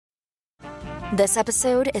This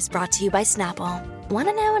episode is brought to you by Snapple. Want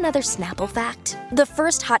to know another Snapple fact? The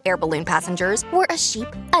first hot air balloon passengers were a sheep,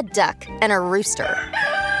 a duck, and a rooster.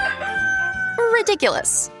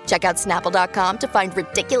 Ridiculous. Check out Snapple.com to find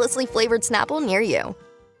ridiculously flavored Snapple near you.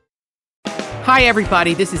 Hi,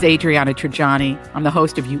 everybody. This is Adriana Trajani. I'm the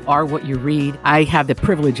host of You Are What You Read. I have the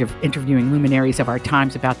privilege of interviewing luminaries of our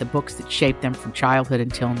times about the books that shaped them from childhood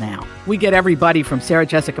until now. We get everybody from Sarah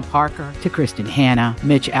Jessica Parker to Kristen Hanna,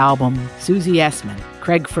 Mitch Albom, Susie Essman,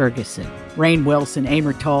 Craig Ferguson, Rainn Wilson,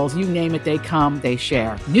 Amor Tolls, you name it, they come, they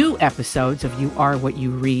share. New episodes of You Are What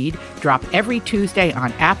You Read drop every Tuesday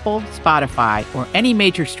on Apple, Spotify, or any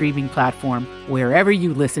major streaming platform wherever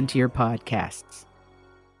you listen to your podcasts.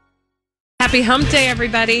 Happy Hump Day,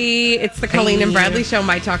 everybody. It's the Colleen and Bradley Show,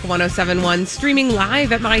 My Talk 1071, streaming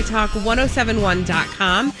live at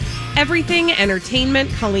mytalk1071.com. Everything Entertainment,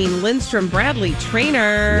 Colleen Lindstrom, Bradley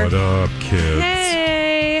Trainer. What up, kids?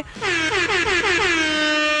 Hey.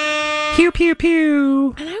 Pew, pew,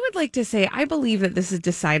 pew. And I would like to say, I believe that this is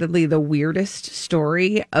decidedly the weirdest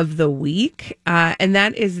story of the week. And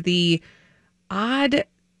that is the odd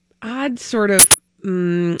sort of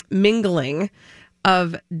mingling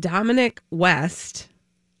of Dominic West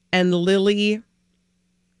and Lily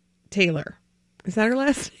Taylor. Is that her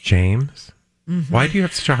last name? James? Mm-hmm. Why do you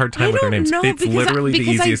have such a hard time with their names? It's literally the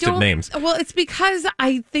easiest of names. Well, it's because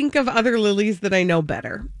I think of other Lilies that I know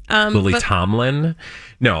better. Lily Tomlin?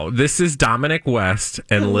 No, this is Dominic West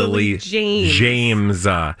and Lily James.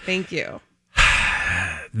 Thank you.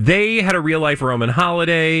 They had a real-life Roman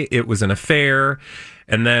holiday. It was an affair.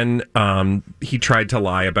 And then he tried to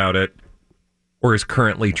lie about it, or is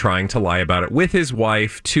currently trying to lie about it with his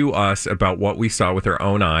wife to us about what we saw with our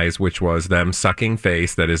own eyes, which was them sucking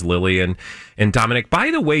face. That is Lily and Dominic. By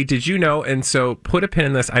the way, did you know, and so put a pin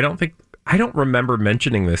in this, I don't remember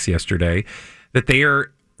mentioning this yesterday, that they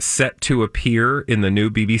are set to appear in the new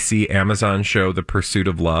BBC Amazon show, The Pursuit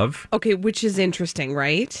of Love. Okay, which is interesting,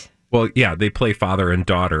 right? Well, yeah, they play father and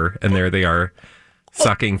daughter, and there they are,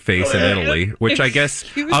 sucking face in Italy, which I guess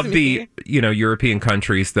of the, European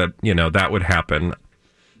countries that, that would happen.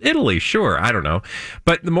 Italy, sure. I don't know.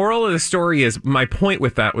 But the moral of the story is, my point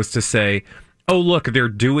with that was to say, oh, look, they're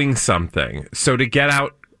doing something. So to get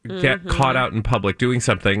caught out in public doing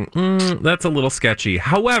something, that's a little sketchy.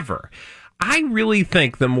 However, I really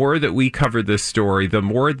think the more that we covered this story, the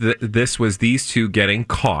more that this was these two getting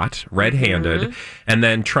caught red-handed and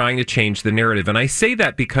then trying to change the narrative. And I say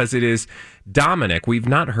that because it is Dominic. We've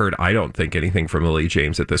not heard, I don't think, anything from Lily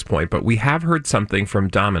James at this point, but we have heard something from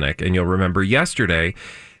Dominic. And you'll remember yesterday,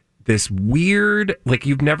 this weird, like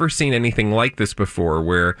you've never seen anything like this before,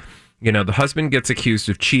 where, the husband gets accused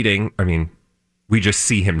of cheating. I mean, we just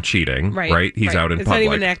see him cheating, right? He's out in public. It's not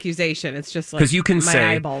even an accusation. It's just like you can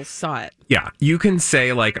my eyeballs saw it. Yeah, you can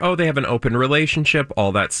say like, oh, they have an open relationship,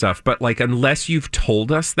 all that stuff. But like, unless you've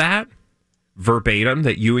told us that verbatim,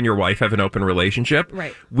 that you and your wife have an open relationship,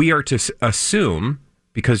 right, we are to assume,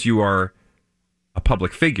 because you are a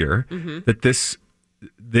public figure, that this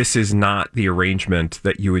is not the arrangement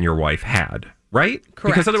that you and your wife had. Right?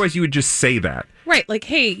 Correct. Because otherwise you would just say that. Right. Like,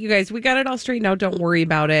 hey, you guys, we got it all straightened out. Don't worry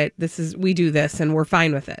about it. We do this and we're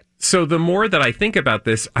fine with it. So the more that I think about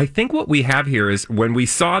this, I think what we have here is when we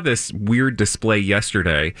saw this weird display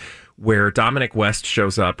yesterday where Dominic West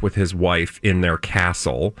shows up with his wife in their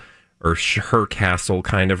castle, or her castle,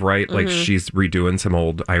 kind of, right? Like she's redoing some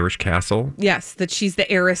old Irish castle. Yes, that she's the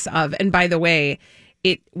heiress of. And by the way,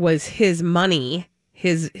 it was his money,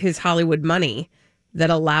 his Hollywood money, that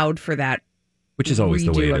allowed for that. Which is always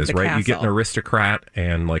the way it is, right? Castle. You get an aristocrat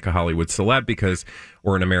and like a Hollywood celeb because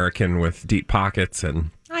we're an American with deep pockets. And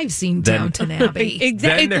I've seen Downton Abbey.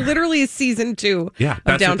 Exactly. It literally is season 2 yeah, of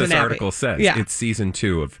that's Downton what this Abbey. article says. Yeah. It's season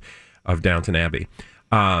 2 of Downton Abbey.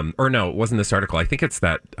 Or no, it wasn't this article. I think it's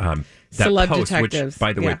that Celeb post, Detectives. Which,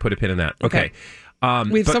 by the way, put a pin in that. Okay.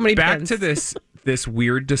 We have so many back pins. to this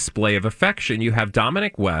weird display of affection. You have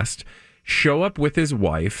Dominic West show up with his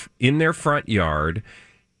wife in their front yard.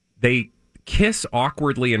 They kiss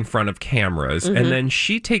awkwardly in front of cameras, and then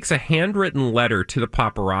she takes a handwritten letter to the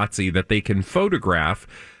paparazzi that they can photograph,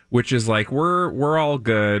 which is like, we're all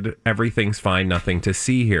good, everything's fine, nothing to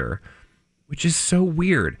see here, which is so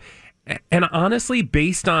weird. And honestly,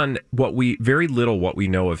 based on what we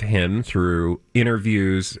know of him through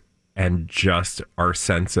interviews and just our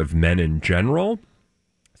sense of men in general,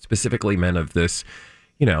 specifically men of this,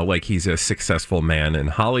 like he's a successful man in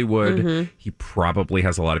Hollywood. He probably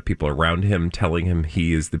has a lot of people around him telling him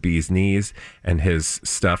he is the bee's knees and his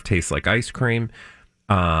stuff tastes like ice cream.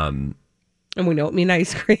 And we don't mean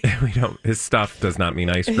ice cream. His stuff does not mean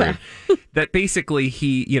ice cream. Yeah. That basically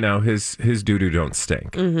he, his doo-doo don't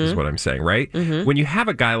stink, is what I'm saying, right? Mm-hmm. When you have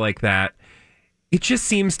a guy like that, it just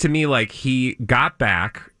seems to me like he got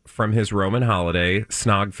back from his Roman holiday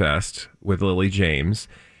snogfest with Lily James,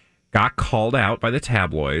 got called out by the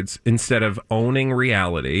tabloids. Instead of owning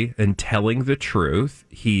reality and telling the truth,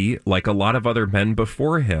 he, like a lot of other men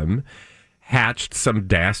before him, hatched some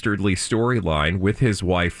dastardly storyline with his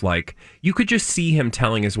wife. Like, you could just see him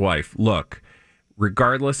telling his wife, look,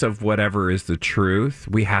 regardless of whatever is the truth,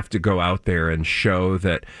 we have to go out there and show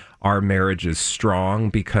that our marriage is strong,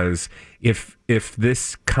 because if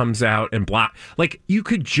this comes out and blah, like, you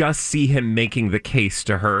could just see him making the case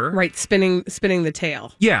to her. Right, spinning the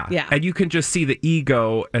tale. Yeah. And you can just see the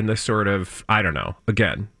ego and the sort of, I don't know,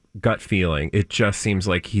 again, gut feeling. It just seems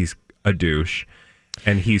like he's a douche.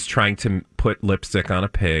 And he's trying to put lipstick on a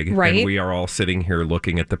pig. Right. And we are all sitting here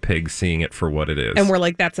looking at the pig, seeing it for what it is. And we're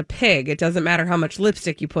like, that's a pig. It doesn't matter how much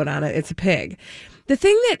lipstick you put on it. It's a pig. The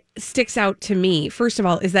thing that sticks out to me, first of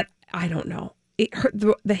all, is that, I don't know,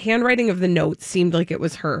 the handwriting of the note seemed like it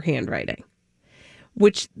was her handwriting,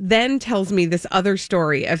 which then tells me this other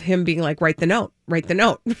story of him being like, write the note,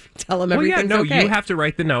 tell him everything's okay. You have to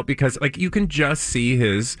write the note, because, like, you can just see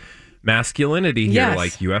his masculinity here. Yes.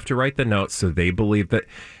 Like, you have to write the note so they believe that.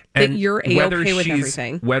 And that you're A-okay with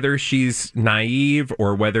everything. Whether she's naive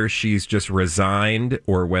or whether she's just resigned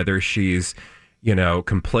or whether she's,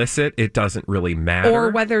 complicit, it doesn't really matter. Or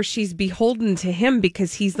whether she's beholden to him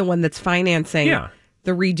because he's the one that's financing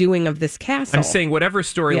the redoing of this castle. I'm saying whatever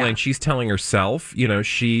storyline she's telling herself,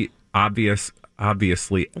 she obviously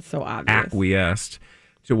so obvious. Acquiesced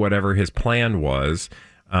to whatever his plan was,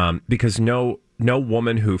 because no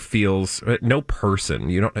woman who feels, no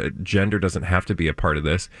person, gender doesn't have to be a part of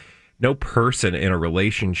this. No person in a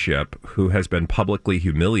relationship who has been publicly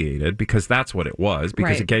humiliated, because that's what it was.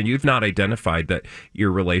 Because again, you've not identified that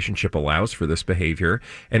your relationship allows for this behavior.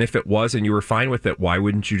 And if it was and you were fine with it, why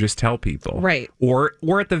wouldn't you just tell people? Right. Or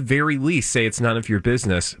at the very least, say it's none of your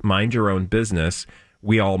business, mind your own business,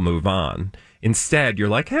 we all move on. Instead, you're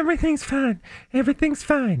like, everything's fine.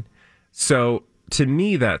 So to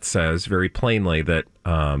me, that says very plainly that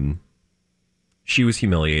she was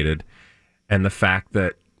humiliated, and the fact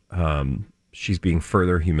that she's being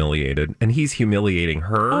further humiliated and he's humiliating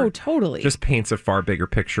her. Oh, totally. Just paints a far bigger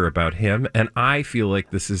picture about him. And I feel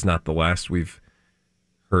like this is not the last we've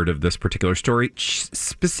heard of this particular story,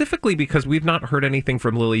 specifically because we've not heard anything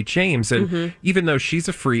from Lily James. And even though she's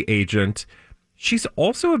a free agent, she's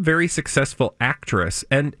also a very successful actress.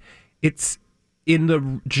 And it's in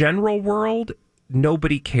the general world,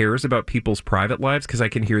 nobody cares about people's private lives, because I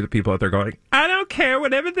can hear the people out there going, I don't care.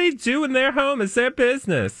 Whatever they do in their home is their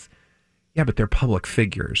business. Yeah, but they're public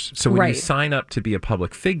figures. So when you sign up to be a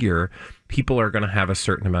public figure, people are going to have a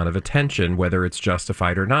certain amount of attention, whether it's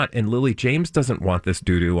justified or not. And Lily James doesn't want this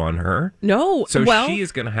doo-doo on her. No. So she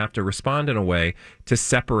is going to have to respond in a way to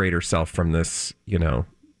separate herself from this,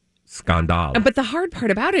 scandal. But the hard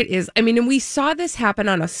part about it is, and we saw this happen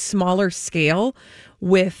on a smaller scale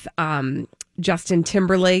with Justin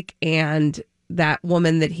Timberlake and that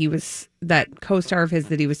woman that co-star of his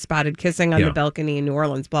that he was spotted kissing on the balcony in New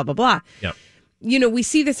Orleans, blah, blah, blah. Yep. We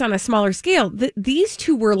see this on a smaller scale. These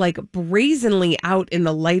two were like brazenly out in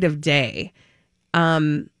the light of day,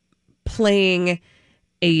 playing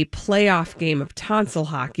a playoff game of tonsil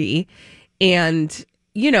hockey. And,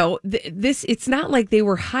 it's not like they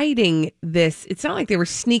were hiding this. It's not like they were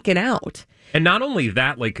sneaking out. And not only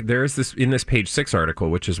that, like, there's this in this Page 6 article,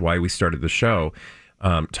 which is why we started the show,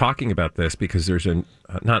 talking about this, because there's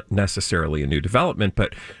not necessarily a new development,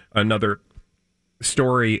 but another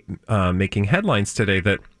story making headlines today,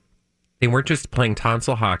 that they weren't just playing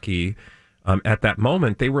tonsil hockey at that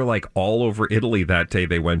moment. They were like all over Italy that day.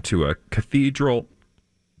 They went to a cathedral.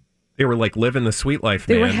 They were like living the sweet life,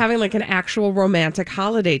 man. They were having like an actual romantic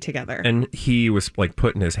holiday together. And he was like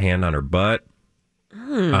putting his hand on her butt.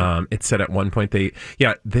 It said at one point they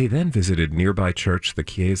then visited nearby church, the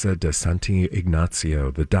Chiesa de Santi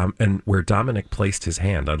Ignazio, and where Dominic placed his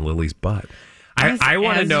hand on Lily's butt. I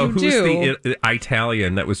want to know who's the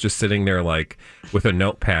Italian that was just sitting there like with a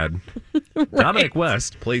notepad. Right. Dominic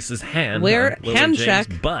West placed his hand on Lily James'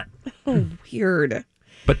 butt. Oh, weird.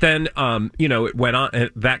 But then, it went on.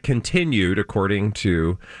 That continued, according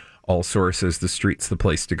to all sources. The street's the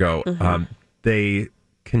place to go. They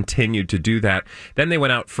continued to do that. Then they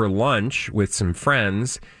went out for lunch with some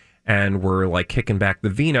friends and were like kicking back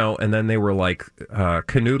the vino, and then they were like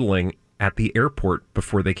canoodling at the airport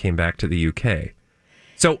before they came back to the UK.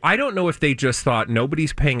 So I don't know if they just thought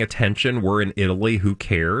nobody's paying attention, we're in Italy, who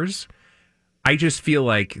cares? I just feel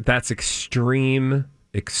like that's extreme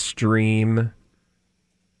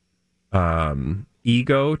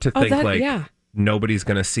ego to think nobody's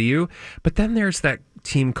going to see you. But then there's that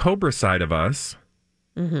Team Cobra side of us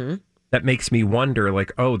that makes me wonder,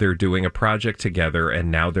 like, oh, they're doing a project together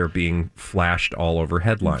and now they're being flashed all over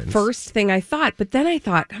headlines. First thing I thought, but then I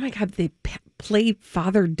thought, oh my God, they play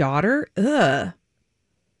father-daughter? Ugh.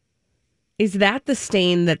 Is that the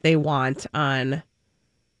stain that they want on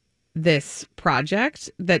this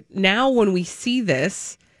project? That now when we see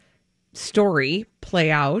this story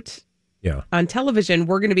play out on television,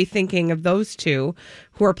 we're going to be thinking of those two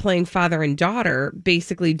who are playing father and daughter,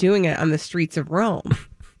 basically doing it on the streets of Rome.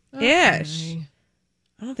 Ish.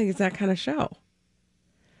 I don't think it's that kind of show.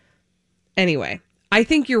 Anyway, I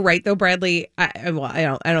think you're right, though, Bradley. I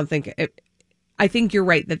don't think it. I think you're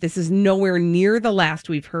right that this is nowhere near the last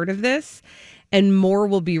we've heard of this, and more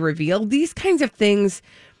will be revealed. These kinds of things,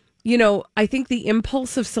 you know, I think the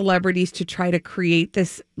impulse of celebrities to try to create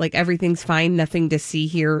this, like, everything's fine, nothing to see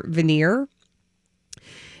here veneer.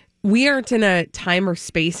 We aren't in a time or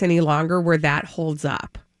space any longer where that holds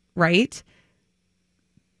up, right?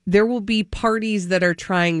 There will be parties that are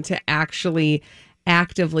trying to actually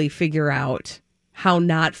actively figure out how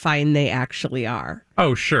not fine they actually are.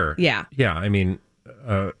 Oh, sure. Yeah. Yeah. I mean,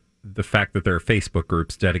 the fact that there are Facebook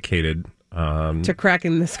groups dedicated to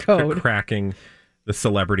cracking this code, to cracking the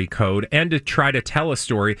celebrity code, and to try to tell a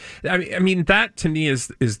story. I mean, that to me is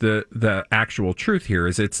the actual truth here.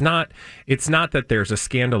 Is it's not that there's a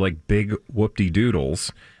scandal like big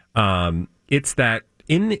whoop-de-doodles. It's that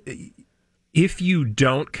if you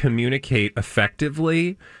don't communicate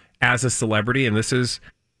effectively as a celebrity, and this is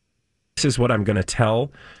what I'm going to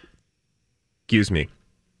tell. Excuse me.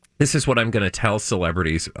 This is what I'm going to tell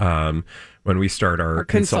celebrities when we start our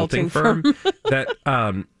consulting firm.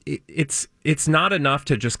 That it's not enough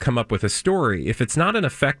to just come up with a story. If it's not an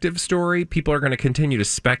effective story, people are going to continue to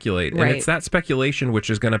speculate. Right. And it's that speculation which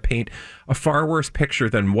is going to paint a far worse picture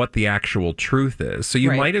than what the actual truth is. So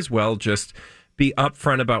you might as well just be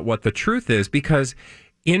upfront about what the truth is, because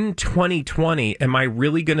in 2020, am I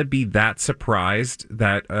really going to be that surprised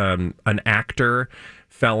that an actor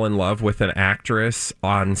fell in love with an actress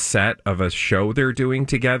on set of a show they're doing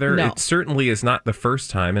together? No. It certainly is not the first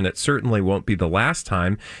time, and it certainly won't be the last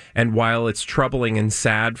time. And while it's troubling and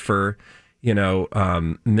sad for,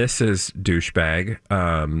 Mrs. Douchebag,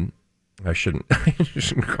 I shouldn't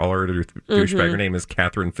call her a douchebag. Her name is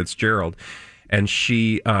Catherine Fitzgerald. And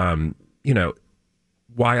she, while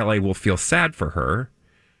I will feel sad for her,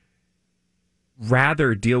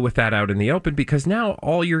 rather deal with that out in the open, because now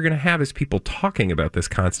all you're going to have is people talking about this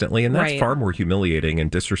constantly, and that's far more humiliating and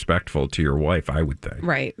disrespectful to your wife, I would think.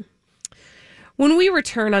 Right. When we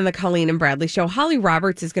return on the Colleen and Bradley Show, Holly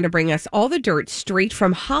Roberts is going to bring us all the dirt straight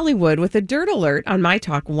from Hollywood with a dirt alert on My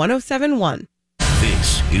Talk 107.1.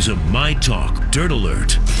 This is a My Talk Dirt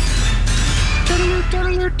Alert.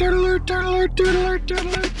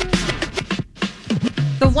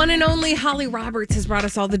 The one and only Holly Roberts has brought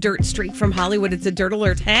us all the dirt straight from Hollywood. It's a dirt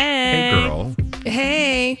alert. Hey, girl.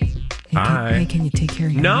 Hey. Hi. Hey, can you take care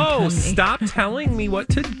of your No, stop telling me what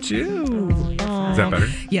to do. Is that better?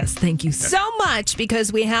 Yes, thank you so much,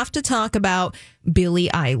 because we have to talk about Billie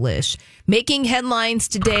Eilish making headlines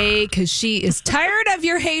today because she is tired of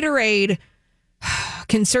your haterade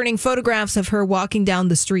concerning photographs of her walking down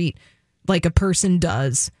the street like a person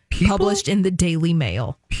does, published in the Daily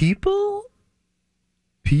Mail. People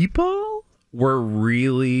were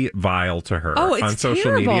really vile to her on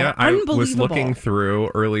social media. I was looking through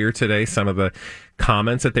earlier today some of the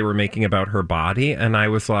comments that they were making about her body, and I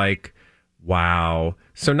was like, wow.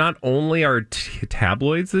 So not only are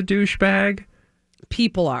tabloids the douchebag,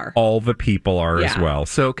 people are. All the people are as well.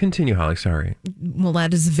 So continue, Holly. Sorry. Well,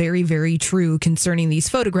 that is very, very true concerning these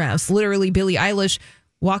photographs. Literally, Billie Eilish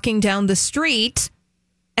walking down the street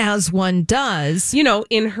as one does.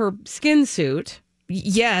 In her skin suit.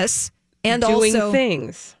 Yes. And doing also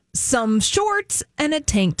things. Some shorts and a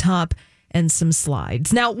tank top and some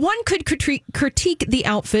slides. Now, one could critique the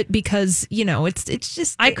outfit because, it's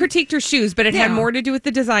just... I critiqued her shoes, but it had more to do with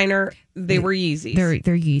the designer. They were Yeezys.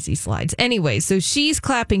 They're Yeezy slides. Anyway, so she's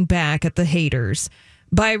clapping back at the haters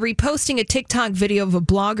by reposting a TikTok video of a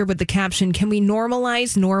blogger with the caption, "Can we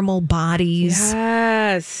normalize normal bodies?"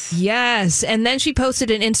 Yes. And then she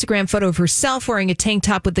posted an Instagram photo of herself wearing a tank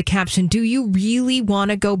top with the caption, "Do you really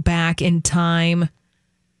want to go back in time?"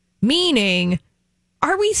 Meaning,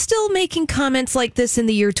 are we still making comments like this in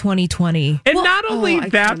the year 2020? And not only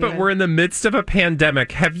that, but we're in the midst of a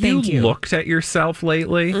pandemic. Have you looked at yourself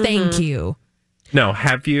lately? Thank you. No,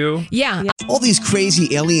 have you? Yeah. All these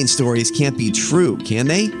crazy alien stories can't be true, can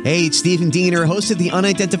they? Hey, it's Stephen Diener, host of the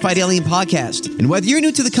Unidentified Alien Podcast. And whether you're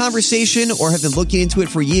new to the conversation or have been looking into it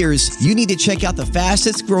for years, you need to check out the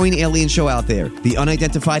fastest growing alien show out there, the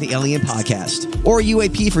Unidentified Alien Podcast, or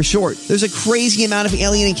UAP for short. There's a crazy amount of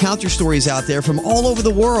alien encounter stories out there from all over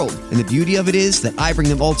the world. And the beauty of it is that I bring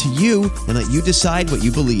them all to you and let you decide what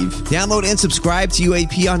you believe. Download and subscribe to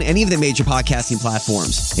UAP on any of the major podcasting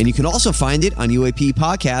platforms. And you can also find it on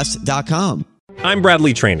UAPpodcast.com. I'm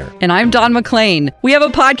Bradley Trainer. And I'm Don McClain. We have a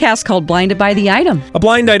podcast called Blinded by the Item. A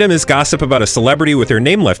blind item is gossip about a celebrity with their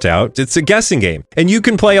name left out. It's a guessing game, and you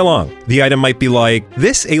can play along. The item might be like,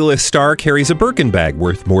 this A-list star carries a Birkin bag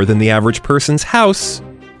worth more than the average person's house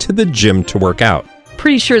to the gym to work out.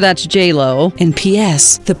 Pretty sure that's J-Lo. And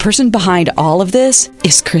P.S. the person behind all of this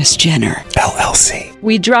is Kris Jenner, LLC.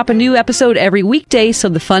 We drop a new episode every weekday so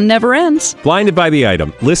the fun never ends. Blinded by the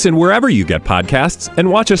Item. Listen wherever you get podcasts and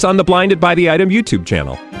watch us on the Blinded by the Item YouTube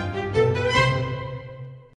channel.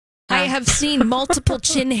 I have seen multiple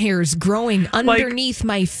chin hairs growing underneath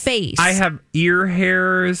my face. I have ear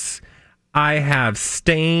hairs. I have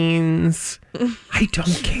stains. I don't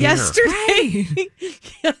care. Yesterday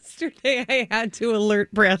I had to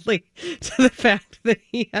alert Bradley to the fact that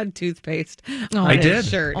he had toothpaste on I his did.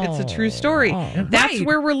 shirt. It's a true story. That's Right.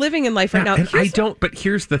 where we're living in life right now. And but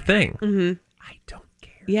here's the thing. I don't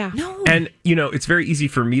care. Yeah. No. And, it's very easy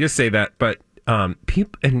for me to say that, but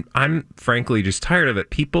people, and I'm frankly just tired of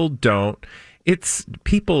it. People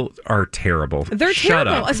are terrible. They're Shut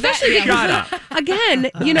terrible, up. especially Shut up. again.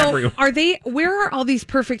 Everyone. Where are all these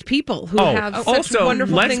perfect people who have such also,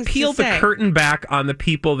 wonderful let's things peel to the say? curtain back on the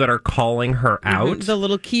people that are calling her out. The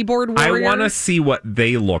little keyboard I warriors. want to see what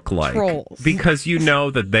they look like. Trolls. Because you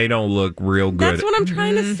know that they don't look real good. That's what I'm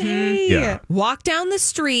trying to say. Yeah. Walk down the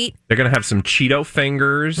street. They're going to have some Cheeto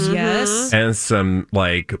fingers. Yes. And some,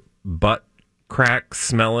 butt crack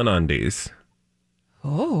smelling undies.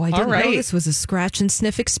 Oh, I didn't know right. this was a scratch and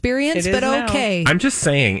sniff experience, It is but now. okay. I'm just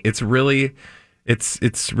saying, it's really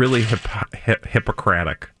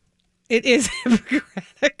Hippocratic. It is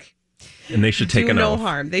Hippocratic. And they should take Do an no oath.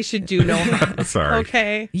 harm. They should do no harm. Sorry.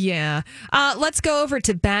 Okay. Yeah. Let's go over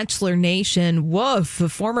to Bachelor Nation. Woof, a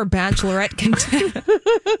former Bachelorette contestant.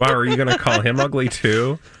 Wow, are you going to call him ugly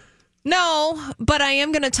too? No, but I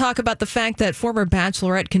am going to talk about the fact that former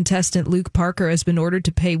Bachelorette contestant Luke Parker has been ordered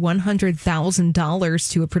to pay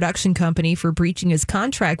 $100,000 to a production company for breaching his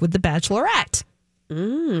contract with The Bachelorette.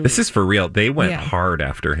 This is for real. They went hard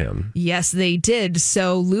after him. Yes, they did.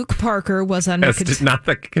 So Luke Parker was on Not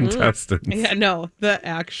the contestants. Yeah, no, the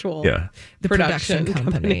actual the production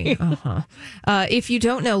company. If you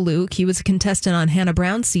don't know Luke, he was a contestant on Hannah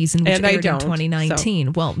Brown's season, which And I aired in don't, 2019.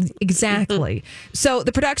 So. Well, exactly. So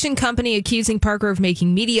the production company accusing Parker of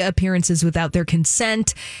making media appearances without their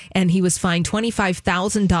consent, and he was fined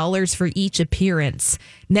 $25,000 for each appearance.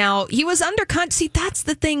 Now, he was under See, that's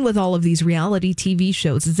the thing with all of these reality TV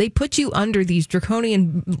shows is they put you under these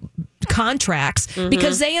draconian contracts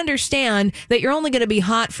because they understand that you're only going to be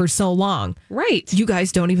hot for so long. Right. You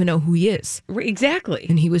guys don't even know who he is. Exactly.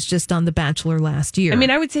 And he was just on The Bachelor last year. I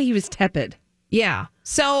mean, I would say he was tepid. Yeah.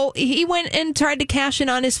 So he went and tried to cash in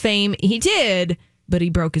on his fame. He did, but he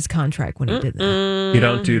broke his contract when he did that. You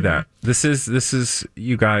don't do that. This is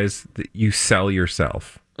you guys, you sell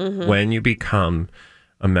yourself. When you become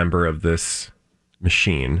a member of this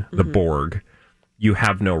machine, the Borg, you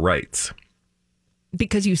have no rights.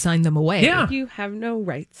 Because you signed them away. Yeah. You have no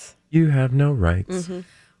rights. You have no rights.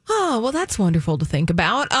 Oh, well, that's wonderful to think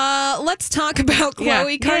about. Let's talk about Yeah.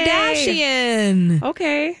 Khloe Kardashian.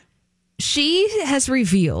 Okay. She has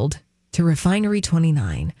revealed to Refinery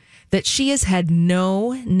 29 that she has had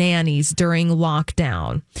no nannies during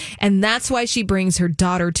lockdown. And that's why she brings her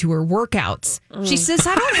daughter to her workouts. She says,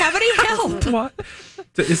 I don't have any help. What?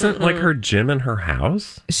 Isn't her gym in her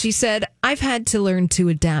house? She said, I've had to learn to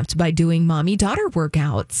adapt by doing mommy-daughter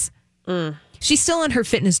workouts. She's still on her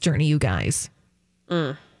fitness journey, you guys.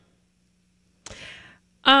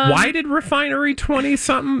 Why did Refinery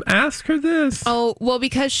 20-something ask her this? Oh, well,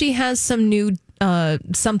 because she has some new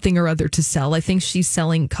something or other to sell. I think she's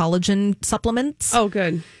selling collagen supplements. Oh,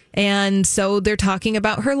 good. And so they're talking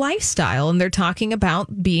about her lifestyle and they're talking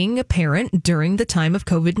about being a parent during the time of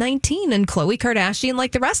COVID-19. And Khloe Kardashian,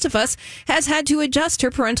 like the rest of us, has had to adjust her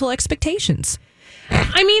parental expectations.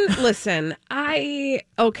 I mean, listen,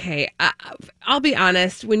 I'll be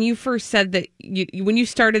honest. When you first said that, when you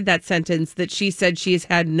started that sentence that she said she has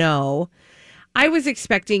had no, I was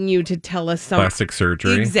expecting you to tell us some Plastic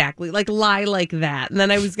surgery. Exactly. Lie like that. And then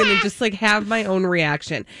I was going to just have my own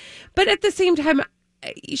reaction. But at the same time,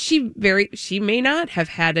 she may not have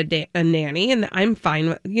had a nanny, and I'm fine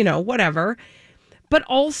with, whatever. But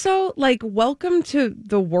also, like, welcome to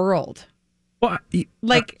the world. Well,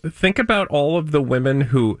 think about all of the women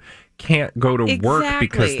who can't go to work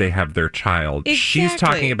because they have their child. Exactly. She's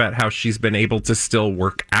talking about how she's been able to still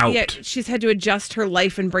work out. Yeah, she's had to adjust her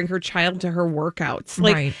life and bring her child to her workouts.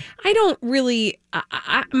 Like, right. I don't really.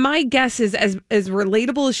 My guess is as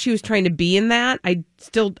relatable as she was trying to be in that. I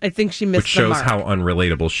think she missed the mark. Which shows how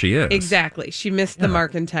unrelatable she is. Exactly, she missed the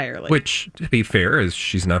mark entirely. Which, to be fair, is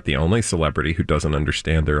she's not the only celebrity who doesn't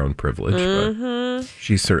understand their own privilege. But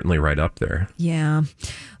she's certainly right up there. Yeah.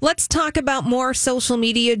 Let's talk about more social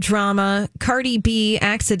media drama. Cardi B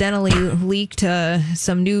accidentally leaked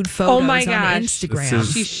some nude photos on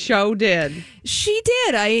Instagram. She sure did. She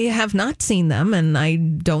did. I have not seen them, and I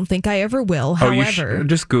don't think I ever will. However,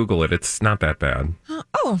 just Google it. It's not that bad.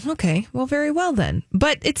 Okay. Well, very well then.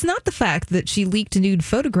 But it's not the fact that she leaked a nude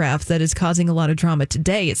photograph that is causing a lot of drama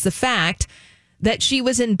today. It's the fact that she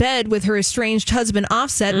was in bed with her estranged husband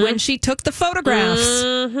Offset when she took the photographs.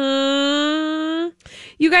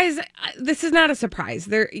 You guys, this is not a surprise.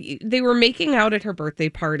 They were making out at her birthday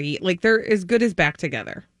party. Like, they're as good as back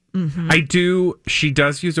together. She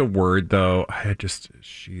does use a word, though.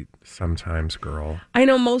 She sometimes, girl. I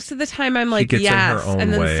know most of the time I'm like, gets yes. in her own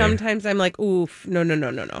and then way. Sometimes I'm like, oof, no.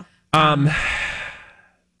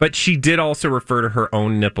 But she did also refer to her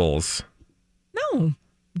own nipples. No.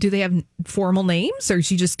 Do they have formal names, or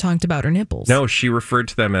she just talked about her nipples? No, she referred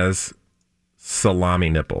to them as salami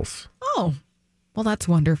nipples. Oh, well, that's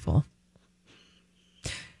wonderful.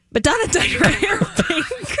 Madonna dyed her hair pink.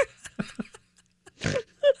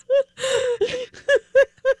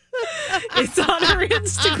 It's on her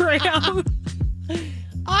Instagram.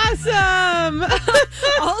 Awesome.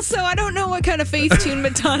 Also, I don't know what kind of Facetune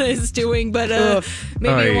Madonna is doing, but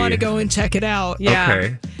maybe you want to go and check it out. Yeah.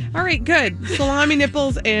 Okay. All right, good. Salami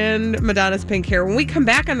nipples and Madonna's pink hair. When we come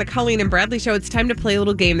back on the Colleen and Bradley Show, it's time to play a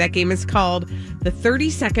little game. That game is called the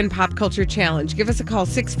 30-Second Pop Culture Challenge. Give us a call,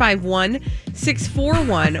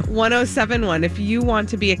 651-641-1071. If you want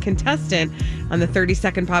to be a contestant on the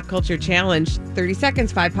 30-Second Pop Culture Challenge. 30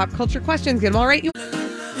 seconds, 5 pop culture questions. Get them all right.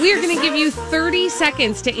 We are going to give you 30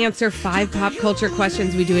 seconds to answer 5 pop culture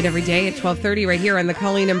questions. We do it every day at 12:30 right here on the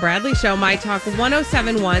Colleen and Bradley Show. My Talk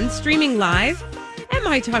 1071, streaming live at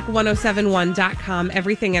mytalk1071.com.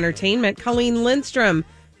 Everything Entertainment. Colleen Lindstrom,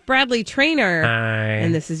 Bradley Trainer. Hi.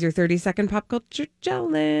 And this is your 30-second pop culture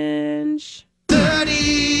challenge.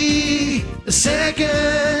 30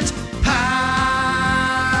 seconds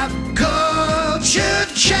pop culture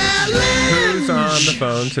challenge. Who's on the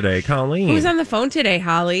phone today, Colleen? Who's on the phone today,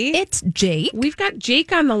 Holly? It's Jake. We've got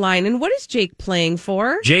Jake on the line. And what is Jake playing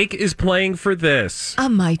for? Jake is playing for this. A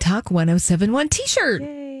My Talk 1071 t-shirt.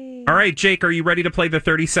 Yay. All right, Jake, are you ready to play the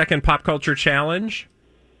 30-second pop culture challenge?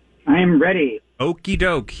 I am ready. Okie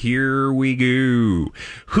doke, here we go.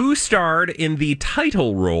 Who starred in the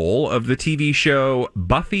title role of the TV show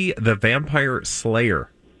Buffy the Vampire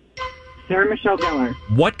Slayer? Sarah Michelle Gellar.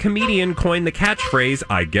 What comedian coined the catchphrase,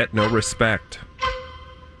 I get no respect?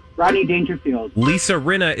 Rodney Dangerfield. Lisa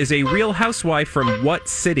Rinna is a real housewife from what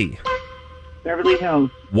city? Beverly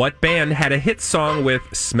Hills. What band had a hit song with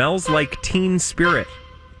Smells Like Teen Spirit?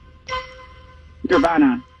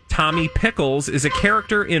 Nirvana. Tommy Pickles is a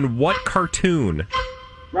character in what cartoon?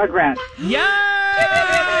 Rugrats. Yes!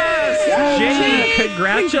 Jake,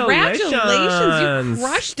 congratulations. You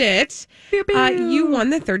crushed it. You won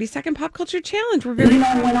the 30-second pop culture challenge. We're very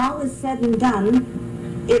when all is said and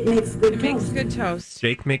done, it makes good toast. makes good toast.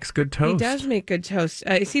 Jake makes good toast. He does make good toast.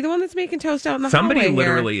 Is he the one that's making toast out in the Somebody hallway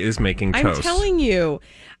literally here? is making toast. I'm telling you.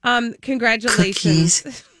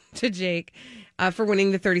 Congratulations to Jake for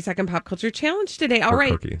winning the 30-second pop culture challenge today. All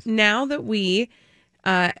right. Cookies. Now that we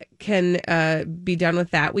can be done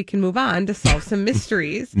with that, we can move on to solve some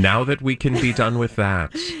mysteries. Now that we can be done with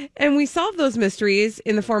that. And we solve those mysteries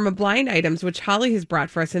in the form of blind items, which Holly has brought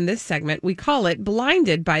for us in this segment. We call it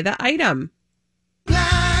Blinded by the Item.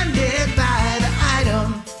 Blinded by the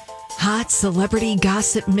item. Hot celebrity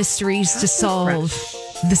gossip mysteries to solve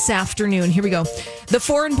this afternoon. Here we go. The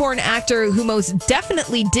foreign-born actor who most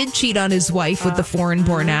definitely did cheat on his wife with the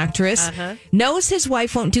foreign-born actress knows his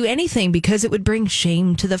wife won't do anything because it would bring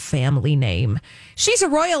shame to the family name. She's a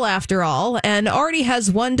royal after all and already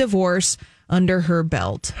has one divorce under her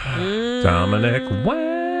belt. Dominic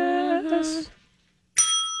West.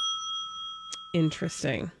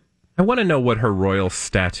 Interesting. I want to know what her royal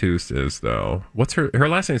status is, though. What's her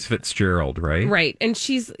last name is Fitzgerald, right? Right. And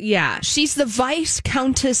she's the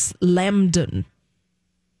Viscountess Lambton.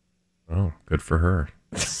 Oh, good for her.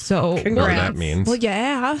 So whatever that means. Well, you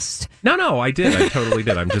asked. No, I did. I totally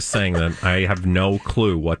did. I'm just saying that I have no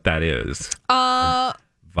clue what that is.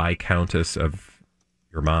 Viscountess of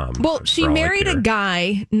your mom. Well, she married a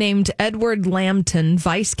guy named Edward Lambton,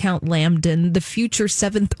 Viscount Lambton, the future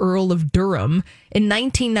 7th Earl of Durham, in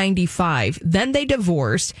 1995. Then they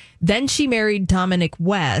divorced. Then she married Dominic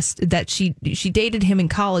West. That she dated him in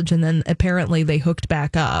college, and then apparently they hooked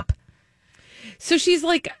back up. So she's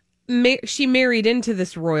like, she married into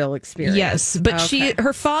this royal experience. Yes, but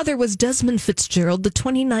her father was Desmond Fitzgerald, the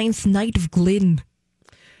 29th Knight of Glyn.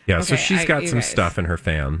 Yeah, so she's got some stuff in her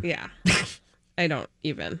fan. Yeah. I don't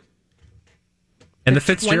even. And the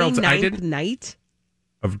Fitzgeralds, I didn't. Knight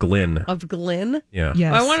of Glyn. Of Glyn? Yeah.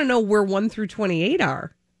 Yes. I want to know where 1 through 28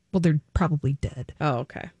 are. Well, they're probably dead. Oh,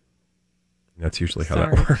 okay. That's usually how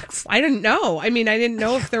that works. I didn't know. I mean, I didn't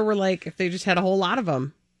know if there were if they just had a whole lot of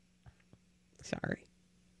them. Sorry.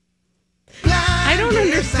 I don't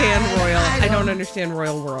understand royal. I don't understand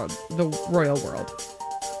royal world. The royal world.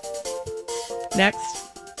 Next.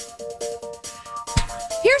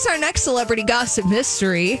 Here's our next celebrity gossip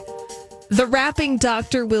mystery. The rapping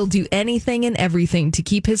doctor will do anything and everything to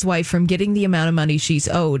keep his wife from getting the amount of money she's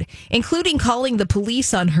owed, including calling the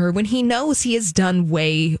police on her when he knows he has done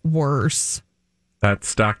way worse.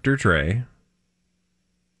 That's Dr. Dre.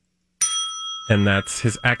 And that's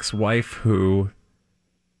his ex-wife who...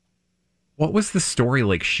 What was the story?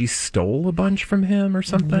 Like, she stole a bunch from him or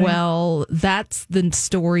something? Well, that's the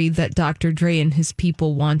story that Dr. Dre and his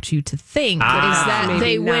people want you to think. Is that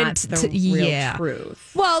they went to... real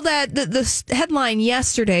truth. Well, the headline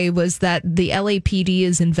yesterday was that the LAPD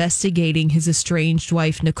is investigating his estranged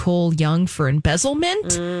wife, Nicole Young, for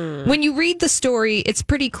embezzlement. When you read the story, it's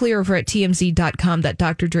pretty clear over at TMZ.com that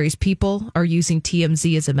Dr. Dre's people are using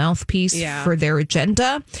TMZ as a mouthpiece for their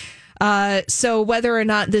agenda. So whether or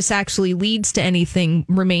not this actually leads to anything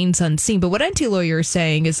remains unseen. But what anti-lawyer is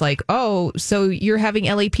saying is so you're having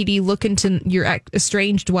LAPD look into your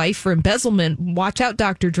estranged wife for embezzlement. Watch out,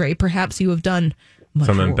 Dr. Dre. Perhaps you have done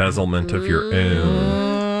some embezzlement of your own.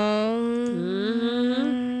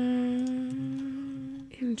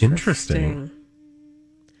 Interesting.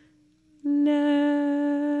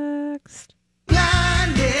 Next.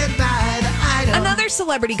 Another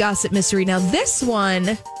celebrity gossip mystery. Now, this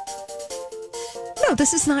one... No,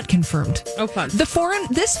 this is not confirmed. Oh, fun.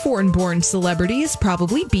 This foreign-born celebrity is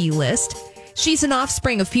probably B-list. She's an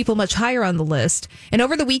offspring of people much higher on the list. And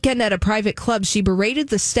over the weekend at a private club, she berated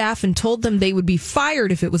the staff and told them they would be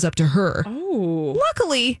fired if it was up to her. Oh.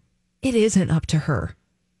 Luckily, it isn't up to her.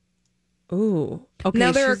 Ooh. Okay.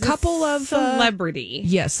 Now, there are a couple of... celebrity.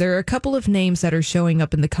 Yes, there are a couple of names that are showing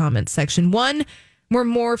up in the comments section. One we're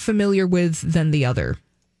more familiar with than the other.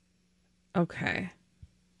 Okay.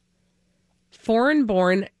 Foreign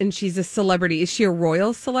born, and she's a celebrity. Is she a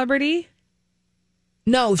royal celebrity?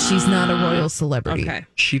 No, she's not a royal celebrity. Okay.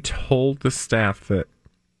 She told the staff that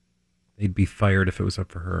they'd be fired if it was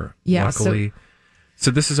up for her. Yeah. Luckily.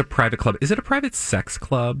 So this is a private club. Is it a private sex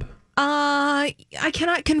club? I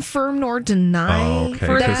cannot confirm nor deny. Oh, okay.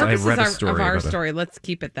 For the Because I read a purposes story of our about it. story, let's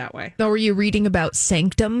keep it that way. So were you reading about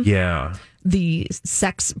Sanctum? Yeah. The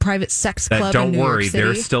private sex club Don't in New worry, York City?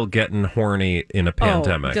 they're still getting horny in a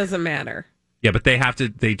pandemic. Oh, doesn't matter. Yeah, but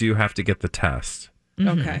they do have to get the test.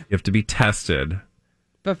 Mm-hmm. Okay. You have to be tested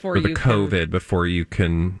Before for the you COVID before you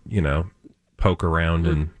can, poke around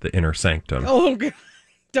in the inner sanctum. Oh, God.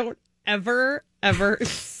 Don't ever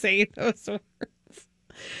say those words.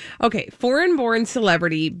 Okay, foreign-born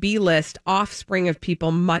celebrity, B-list, offspring of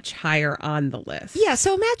people much higher on the list. Yeah,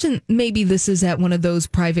 so imagine maybe this is at one of those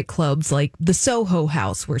private clubs like the Soho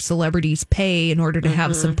House where celebrities pay in order to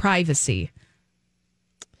have some privacy.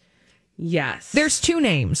 Yes. There's two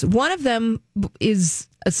names. One of them is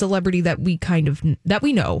a celebrity that we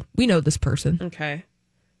know. We know this person. Okay.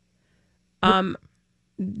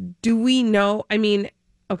 Do we know? I mean,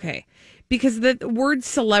 okay. Because the word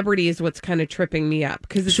celebrity is what's kind of tripping me up.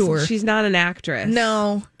 Because she's not an actress.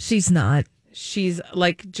 No, she's not. She's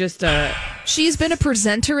like just a... She's been a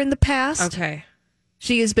presenter in the past. Okay.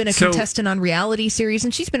 She has been a contestant on reality series,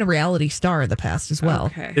 and she's been a reality star in the past as well.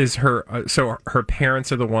 Okay. Is her her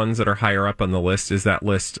parents are the ones that are higher up on the list? Is that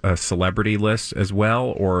list a celebrity list as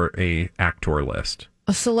well, or a actor list?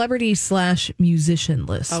 A celebrity/musician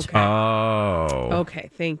list. Okay. Oh. Okay,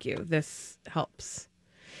 thank you. This helps.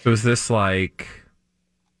 So is this like...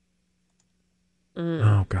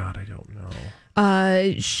 Oh, God, I don't know.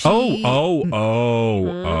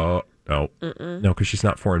 No, because she's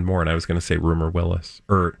not foreign-born. I was going to say Rumor Willis.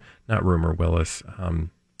 Or, not Rumor Willis.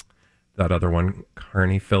 That other one,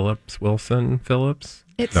 Carney Wilson Phillips.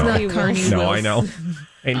 It's No. not Carney No, I Wilson.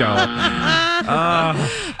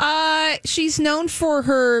 know. She's known for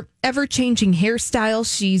her ever-changing hairstyle.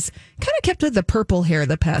 She's kind of kept with the purple hair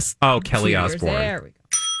the past. Kelly 2 years. Osbourne. There we go.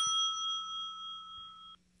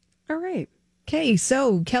 All right. Okay,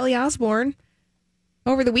 so Kelly Osbourne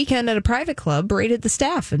over the weekend at a private club berated the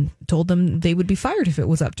staff and told them they would be fired if it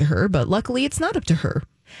was up to her, but luckily it's not up to her.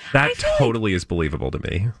 That totally is believable to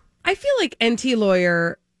me. I feel like NT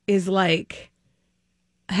Lawyer is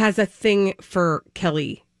has a thing for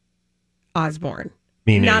Kelly Osbourne.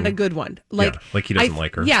 Meaning, not a good one. Like he doesn't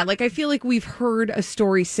like her. Yeah, I feel like we've heard a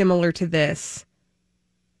story similar to this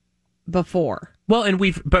before. Well, and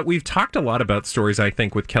we've talked a lot about stories, I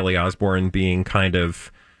think, with Kelly Osbourne being kind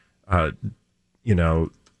of, not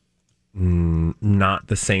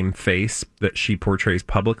the same face that she portrays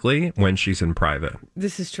publicly when she's in private.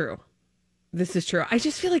 This is true. I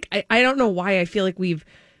just feel like, I don't know why, I feel like we've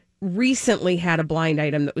recently had a blind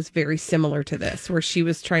item that was very similar to this, where she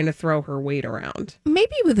was trying to throw her weight around.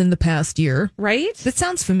 Maybe within the past year. Right? That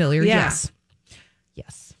sounds familiar, Yeah.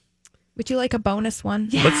 Yes. Would you like a bonus one?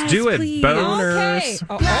 Yes, Let's do it. please. Boners.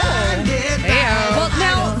 Okay. Well,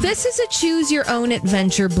 now, this is a choose your own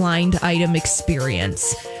adventure blind item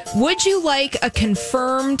experience. Would you like a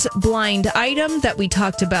confirmed blind item that we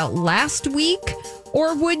talked about last week?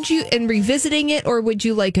 Or would you, in revisiting it, or would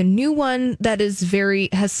you like a new one that has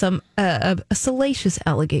some a salacious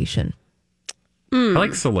allegation? I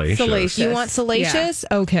like salacious. You want salacious?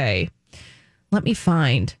 Yeah. Okay. Let me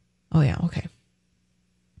find. Oh, yeah. Okay.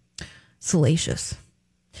 Salacious.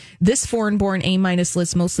 This foreign-born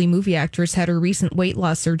A-list, mostly movie actress, had her recent weight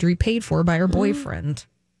loss surgery paid for by her boyfriend.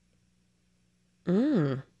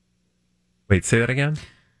 Wait, say that again?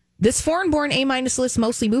 This foreign-born A-list,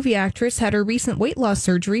 mostly movie actress, had her recent weight loss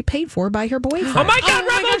surgery paid for by her boyfriend. Oh, my God,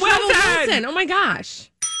 Rebel Wilson! Oh, my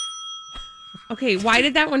gosh. Okay, why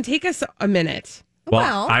did that one take us a minute?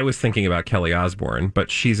 Well, I was thinking about Kelly Osbourne,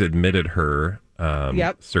 but she's admitted her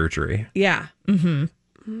surgery. Yeah. Mm-hmm.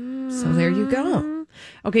 So there you go.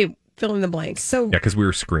 Okay, fill in the blanks. So Yeah, because we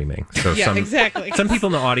were screaming. So exactly. Some people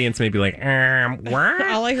in the audience may be like, what?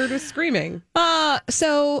 All I heard was screaming.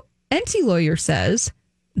 So NT Lawyer says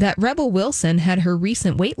that Rebel Wilson had her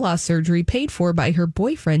recent weight loss surgery paid for by her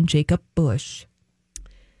boyfriend, Jacob Bush.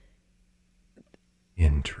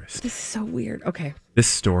 Interesting. This is so weird. Okay. This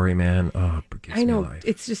story, man. Oh, it gives I know. me life.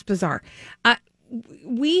 It's just bizarre.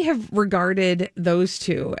 We have regarded those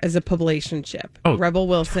two as a publicationship. Oh, Rebel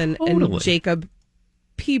Wilson totally. and Jacob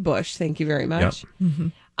P. Bush. Thank you very much. Yep.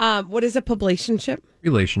 Mm-hmm. What is a publicationship?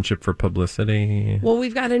 Relationship for publicity. Well,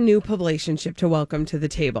 we've got a new publicationship to welcome to the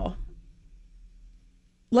table.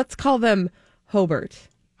 Let's call them Hobart.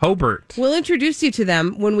 Hobart. We'll introduce you to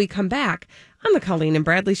them when we come back on the Colleen and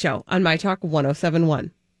Bradley Show on My Talk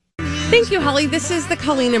 107.1. Thank you, Holly. This is the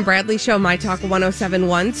Colleen and Bradley Show, My Talk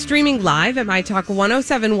 107.1, streaming live at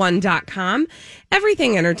MyTalk1071.com.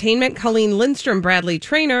 Everything Entertainment, Colleen Lindstrom, Bradley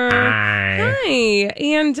Trainer. Hi.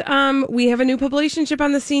 And we have a new publicationship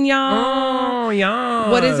on the scene, y'all. Oh,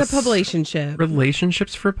 yeah. What is a publicationship?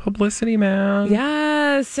 Relationships for publicity, man.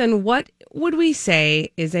 Yes. And what would we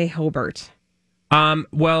say is a Hobart?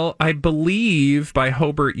 Well, I believe by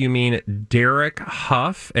Hobart you mean Derek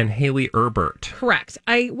Huff and Haley Erbert. Correct.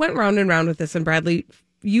 I went round and round with this, and Bradley,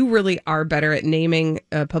 you really are better at naming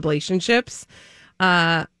publicationships.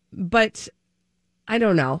 But I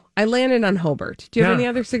don't know. I landed on Hobart. Do you have any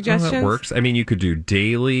other suggestions? That works. I mean, you could do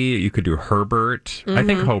Daly, you could do Herbert. I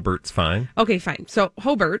think Hobart's fine. Okay, fine. So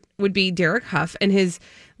Hobart would be Derek Huff and his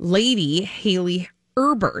lady, Haley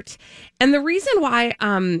Erbert. And the reason why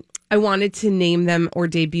I wanted to name them or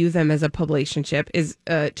debut them as a publicationship is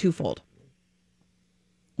twofold.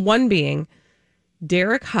 One being,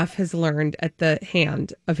 Derek Huff has learned at the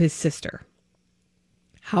hand of his sister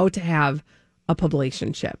how to have a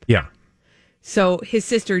publicationship. Yeah. So his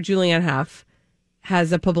sister, Julianne Huff,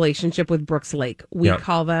 has a publicationship with Brooks Lake. We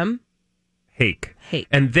call them Hake. Hake.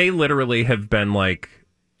 And they literally have been like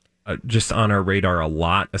just on our radar a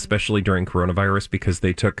lot, especially during coronavirus, because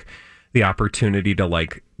they took the opportunity to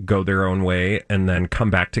like go their own way and then come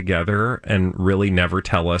back together and really never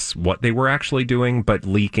tell us what they were actually doing, but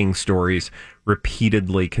leaking stories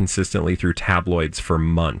repeatedly, consistently through tabloids for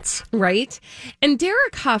months. Right. And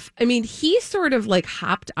Derek Huff, I mean, he sort of like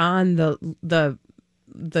hopped on the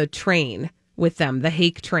train with them, the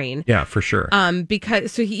Hake train. Yeah, for sure.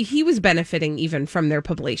 Because so he was benefiting even from their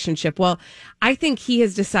publicationship. Well, I think he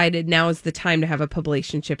has decided now is the time to have a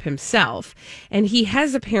publicationship himself. And he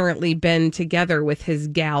has apparently been together with his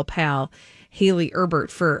gal pal, Haley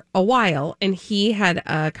Erbert, for a while. And he had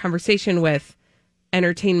a conversation with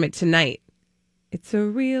Entertainment Tonight It's a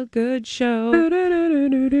real good show.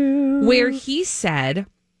 Where he said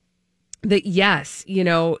that, yes, you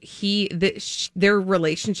know, their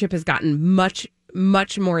relationship has gotten much,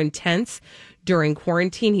 much more intense during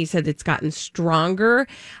quarantine. He said it's gotten stronger.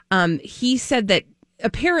 He said that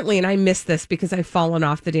apparently, and I missed this because I've fallen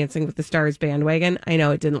off the Dancing with the Stars bandwagon. I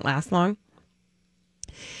know it didn't last long.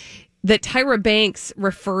 That Tyra Banks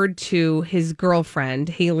referred to his girlfriend,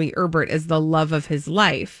 Haley Erbert, as the love of his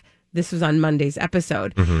life. This was on Monday's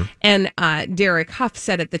episode. Mm-hmm. And Derek Huff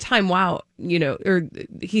said at the time, wow, you know, or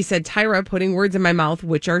he said, Tyra putting words in my mouth,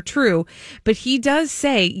 which are true. But he does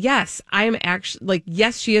say, yes, I'm actually, like,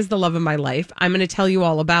 yes, she is the love of my life. I'm going to tell you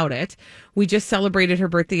all about it. We just celebrated her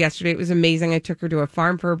birthday yesterday. It was amazing. I took her to a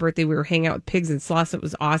farm for her birthday. We were hanging out with pigs and sloths. It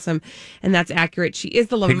was awesome. And that's accurate. She is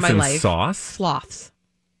the love of my life. Pigs and sauce? Sloths.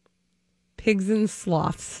 Pigs and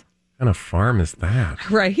sloths. What kind of farm is that?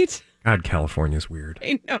 Right? God, California's weird.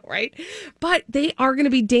 I know, right? But they are going to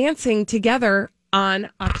be dancing together on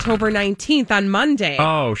October 19th on Monday.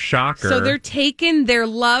 Oh, shocker. So they're taking their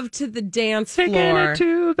love to the dance floor. Taking it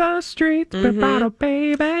to the streets,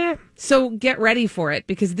 baby. So get ready for it,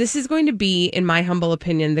 because this is going to be, in my humble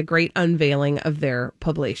opinion, the great unveiling of their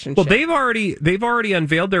publicationship. Well, they've already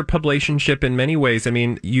unveiled their publicationship in many ways. I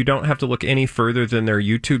mean, you don't have to look any further than their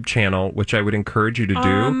YouTube channel, which I would encourage you to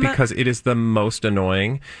do, because it is the most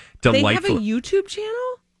annoying, delightful. They have a YouTube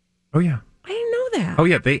channel? Oh, yeah. I didn't know that. Oh,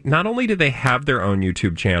 yeah. They not only do they have their own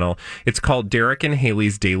YouTube channel, it's called Derek and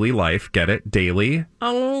Haley's Daily Life. Get it? Daily.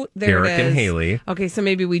 Oh, there Derek it is. and Haley. Okay, so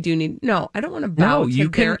maybe we do need... No, I don't want to bow to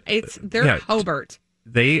their... They're Hobart.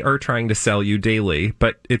 They are trying to sell you daily,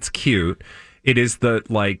 but it's cute. It is the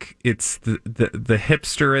hipsterest,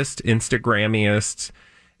 Instagrammiest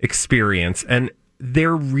experience, and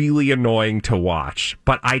they're really annoying to watch,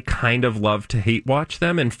 but I kind of love to hate watch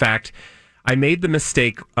them. In fact, I made the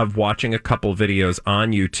mistake of watching a couple videos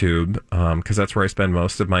on YouTube, because that's where I spend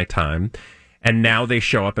most of my time. And now they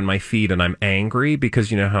show up in my feed and I'm angry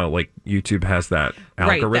because you know how like YouTube has that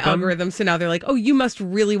algorithm? Right, the algorithm. So now they're like, oh, you must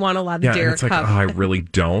really want a lot of Derek it's like, Huff. oh, I really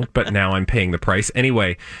don't, but now I'm paying the price.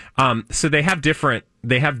 Anyway, so they have different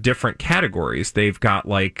categories. They've got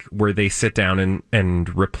like where they sit down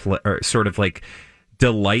and sort of like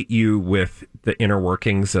delight you with the inner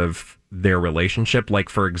workings of their relationship. Like,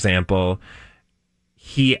 for example,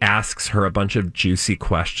 he asks her a bunch of juicy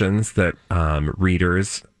questions that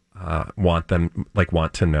readers want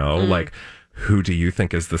to know, like, who do you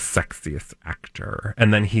think is the sexiest actor?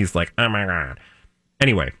 And then he's like, oh my God.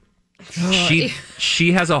 Anyway,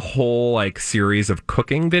 she has a whole like series of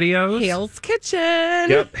cooking videos. Hale's Kitchen.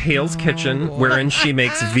 Yep, Hale's Kitchen, wherein she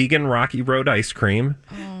makes vegan Rocky Road ice cream.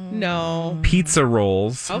 No. Pizza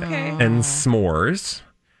rolls. Okay. And s'mores.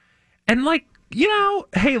 And like, you know,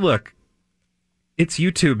 hey, look, it's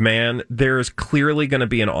YouTube, man. There's clearly going to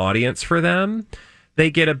be an audience for them.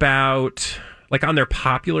 They get about, like on their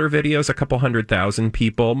popular videos, a couple 100,000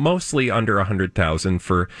 people, mostly under 100,000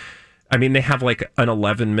 for, I mean, they have like an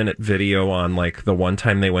 11-minute video on like the one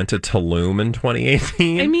time they went to Tulum in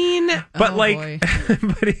 2018. I mean, but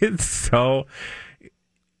but it's so...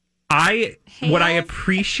 What I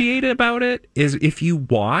appreciate about it is if you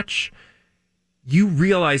watch, you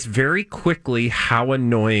realize very quickly how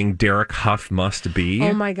annoying Derek Huff must be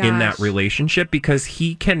in that relationship, because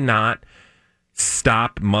he cannot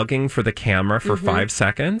stop mugging for the camera for 5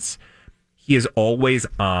 seconds. He is always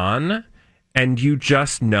on, and you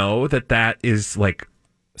just know that is like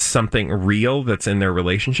something real that's in their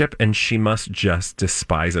relationship, and she must just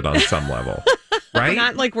despise it on some level. Right?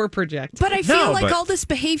 Not like we're projecting. But I feel like all this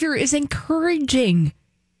behavior is encouraging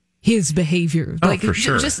his behavior. Oh, like for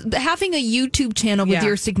sure. Just having a YouTube channel with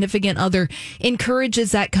your significant other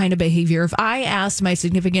encourages that kind of behavior. If I asked my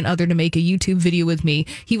significant other to make a YouTube video with me,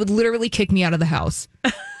 he would literally kick me out of the house.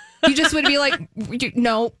 He just would be like,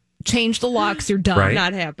 no, change the locks, you're done. Right.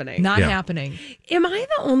 Not happening. Not happening. Am I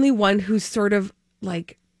the only one who's sort of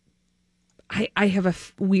like, I have a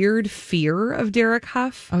weird fear of Derek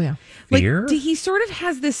Huff. Oh, yeah. Fear? Like, he sort of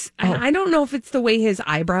has this, and I don't know if it's the way his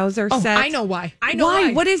eyebrows are set. I know why. I know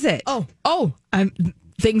why. What is it?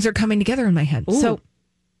 Things are coming together in my head. Ooh. So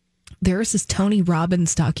there's this Tony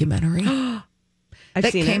Robbins documentary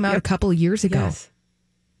that came out a couple of years ago. Yes.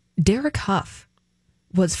 Derek Huff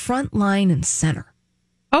was front line and center.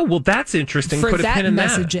 Oh, well, that's interesting. For Put a that pin in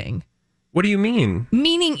messaging. That. What do you mean?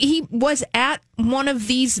 Meaning he was at one of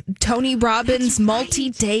these Tony Robbins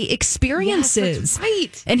multi-day experiences. Yes, that's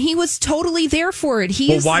right. And he was totally there for it.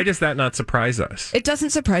 Why does that not surprise us? It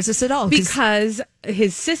doesn't surprise us at all. Because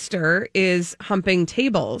his sister is humping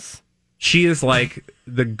tables. She is like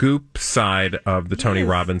the goop side of the Tony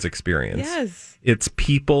Robbins experience. Yes. It's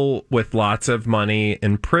people with lots of money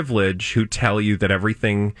and privilege who tell you that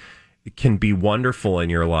everything can be wonderful in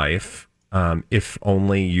your life if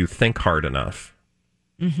only you think hard enough.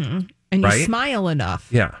 Mm-hmm. And you smile enough.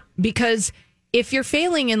 Yeah. Because if you're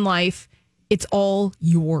failing in life, it's all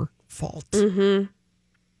your fault. Mm-hmm.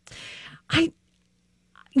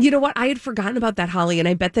 You know what? I had forgotten about that, Holly, and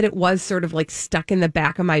I bet that it was sort of like stuck in the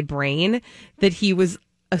back of my brain that he was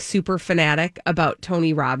a super fanatic about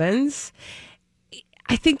Tony Robbins.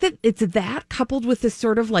 I think that it's that coupled with this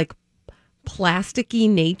sort of like plasticky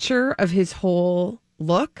nature of his whole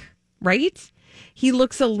look, right? He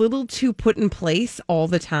looks a little too put in place all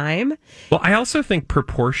the time. Well, I also think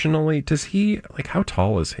proportionally, does he, like, how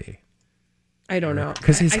tall is he? I don't know.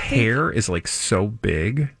 Because his hair is like so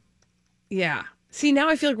big. Yeah. See, now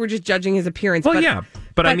I feel like we're just judging his appearance. Well, yeah,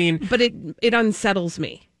 but I mean... But it unsettles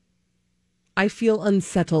me. I feel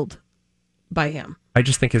unsettled by him. I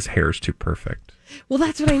just think his hair is too perfect. Well,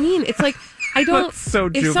 that's what I mean. It's like, I don't... That's so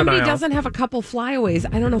if juvenile. somebody doesn't have a couple flyaways,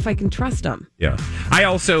 I don't know if I can trust them. Yeah. I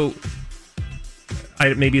also...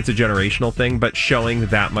 maybe it's a generational thing, but showing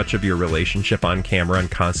that much of your relationship on camera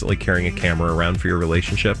and constantly carrying a camera around for your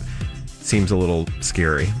relationship seems a little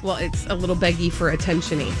scary. Well, it's a little beggy for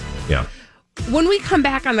attention-y. Yeah. When we come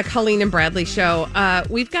back on the Colleen and Bradley show,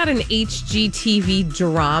 we've got an HGTV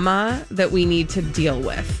drama that we need to deal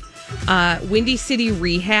with. Windy City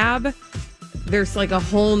Rehab. There's like a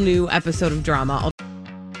whole new episode of drama.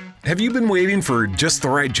 Have you been waiting for just the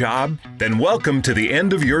right job? Then welcome to the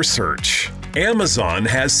end of your search. Amazon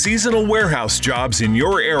has seasonal warehouse jobs in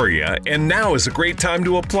your area, and now is a great time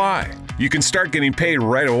to apply. You can start getting paid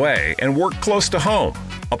right away and work close to home.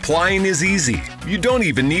 Applying is easy. You don't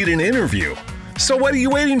even need an interview. So what are you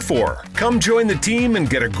waiting for? Come join the team and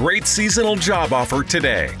get a great seasonal job offer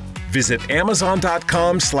today. Visit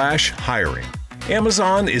Amazon.com/hiring.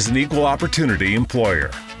 Amazon is an equal opportunity employer.